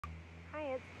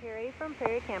Hi, it's Carrie from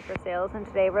Prairie Camper Sales, and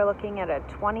today we're looking at a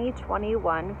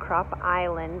 2021 Kropf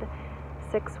Island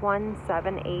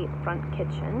 6178 front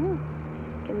kitchen.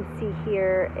 You can see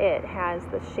here it has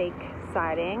the shake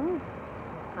siding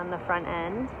on the front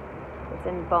end. It's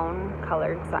in bone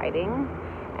colored siding,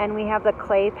 and we have the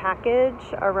clay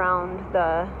package around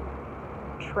the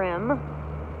trim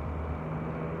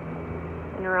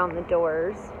and around the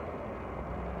doors,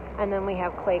 and then we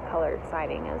have clay colored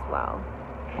siding as well.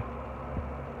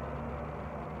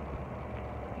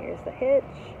 Here's the hitch.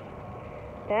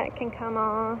 That can come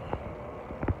off.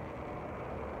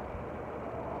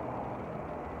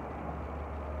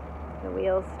 The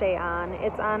wheels stay on.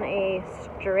 It's on a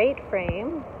straight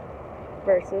frame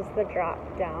versus the drop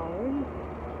down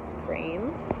frame,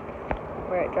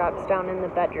 where it drops down in the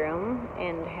bedroom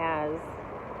and has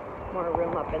more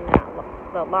room up in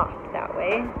the loft that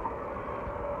way.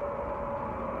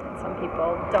 And some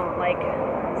people don't like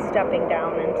stepping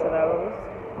down into those.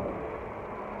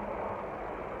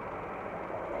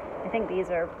 I think these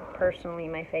are personally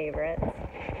my favorites,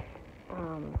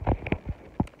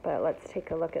 but let's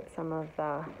take a look at some of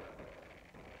the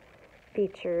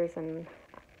features and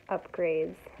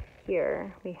upgrades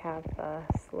here. We have the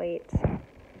slate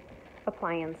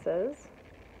appliances.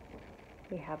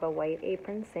 We have a white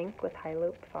apron sink with high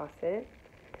loop faucet.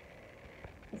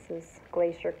 This is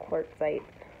glacier quartzite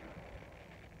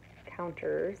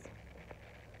counters.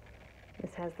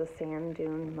 This has the sand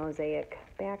dune mosaic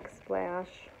backsplash.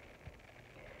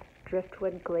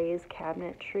 Driftwood glazed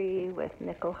cabinetry with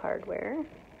nickel hardware.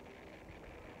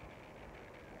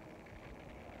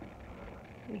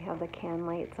 We have the can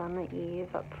lights on the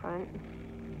eave up front.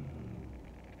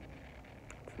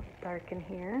 It's dark in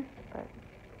here, but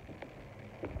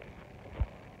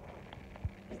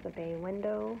there's the bay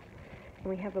window. And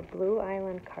we have a blue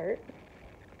island cart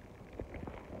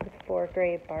with 4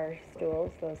 gray bar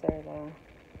stools. Those are the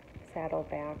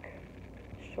saddleback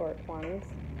short ones.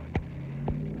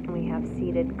 We have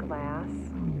seated glass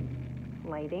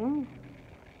lighting,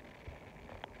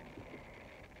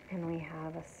 and we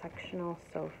have a sectional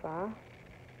sofa,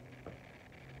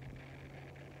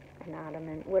 an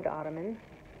ottoman, wood ottoman.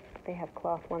 They have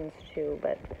cloth ones too,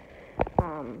 but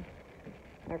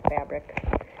they're fabric.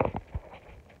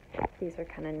 These are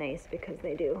kind of nice because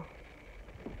they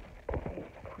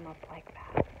come up like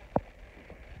that.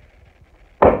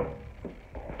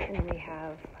 And we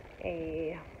have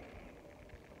a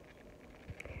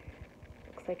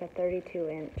like a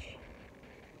 32-inch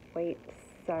white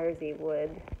Sarzi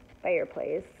wood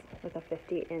fireplace with a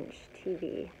 50-inch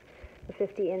TV. The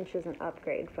 50-inch is an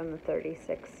upgrade from the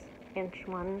 36-inch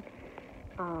one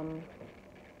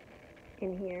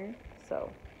in here,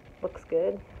 so looks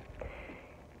good.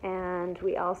 And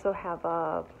we also have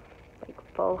a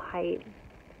full height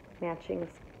matching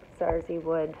Sarzi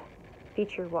wood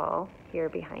feature wall here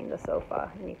behind the sofa,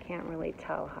 and you can't really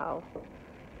tell how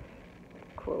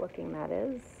cool looking that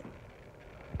is.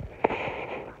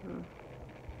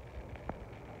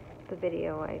 The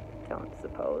video I don't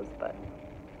suppose, but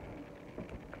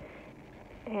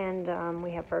and we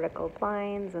have vertical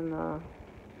blinds and the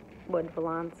wood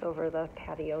valance over the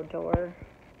patio door.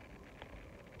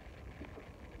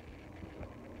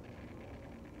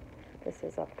 This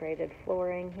is upgraded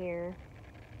flooring here.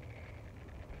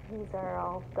 These are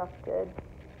all ducted.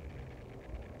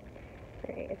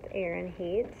 It's air and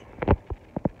heat.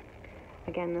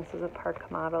 Again, this is a park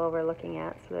model we're looking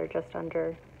at, so they're just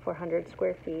under 400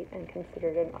 square feet and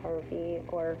considered an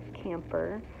RV or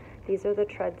camper. These are the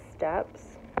tread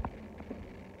steps,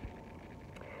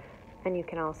 and you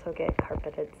can also get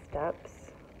carpeted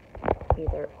steps,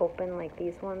 either open like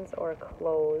these ones or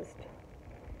closed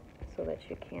so that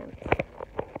you can't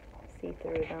see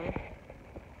through them.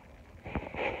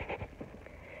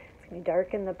 It's going to be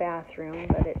dark in the bathroom,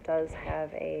 but it does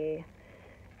have a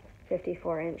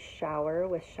 54-inch shower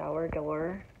with shower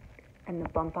door and the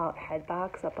bump out head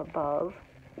box up above,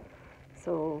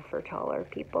 so for taller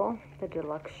people. The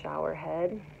deluxe shower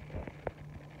head.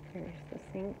 There's the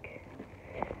sink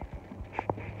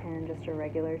and just a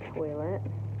regular toilet.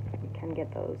 You can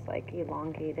get those like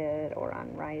elongated or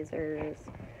on risers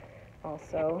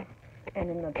also. And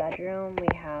in the bedroom we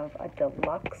have a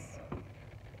deluxe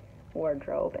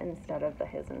wardrobe instead of the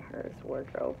his and hers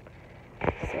wardrobe.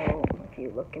 So if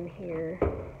you look in here,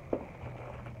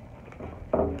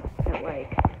 it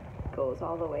goes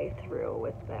all the way through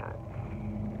with that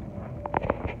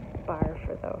bar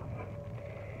for the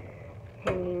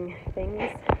hanging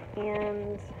things.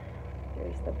 And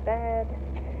there's the bed.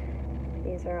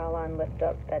 These are all on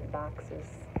lift-up bed boxes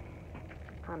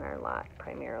on our lot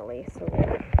primarily, so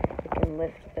we can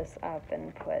lift this up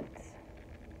and put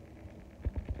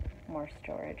more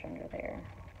storage under there.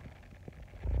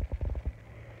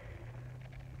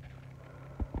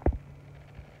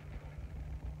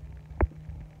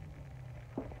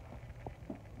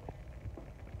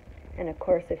 And of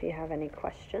course, if you have any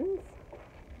questions,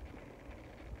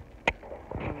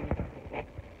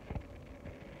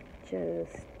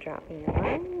 just drop me a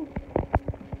line,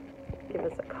 give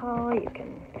us a call, you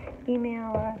can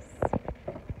email us,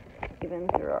 even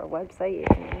through our website you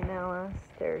can email us.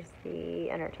 There's the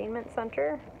entertainment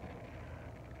center.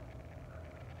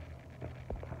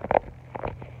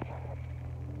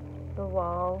 The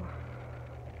wall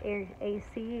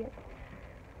AC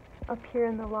up here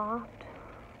in the loft.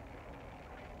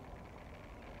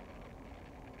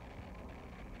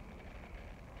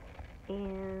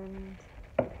 And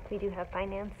we do have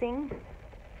financing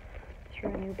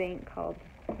through a new bank called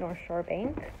North Shore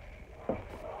Bank.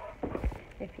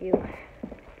 If you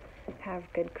have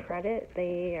good credit,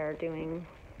 they are doing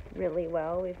really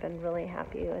well. We've been really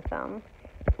happy with them.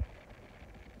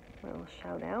 A little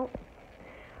shout out.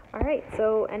 All right,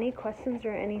 so any questions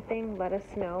or anything, let us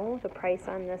know. The price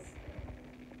on this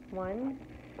one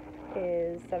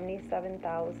is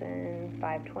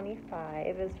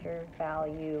 $77,525 is your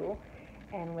value.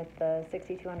 And with the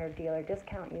 $6,200 dealer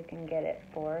discount, you can get it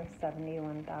for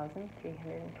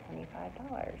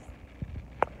 $71,325.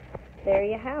 There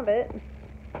you have it.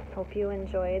 Hope you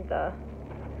enjoyed the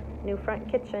new front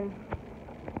kitchen.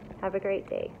 Have a great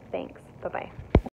day. Thanks. Bye-bye.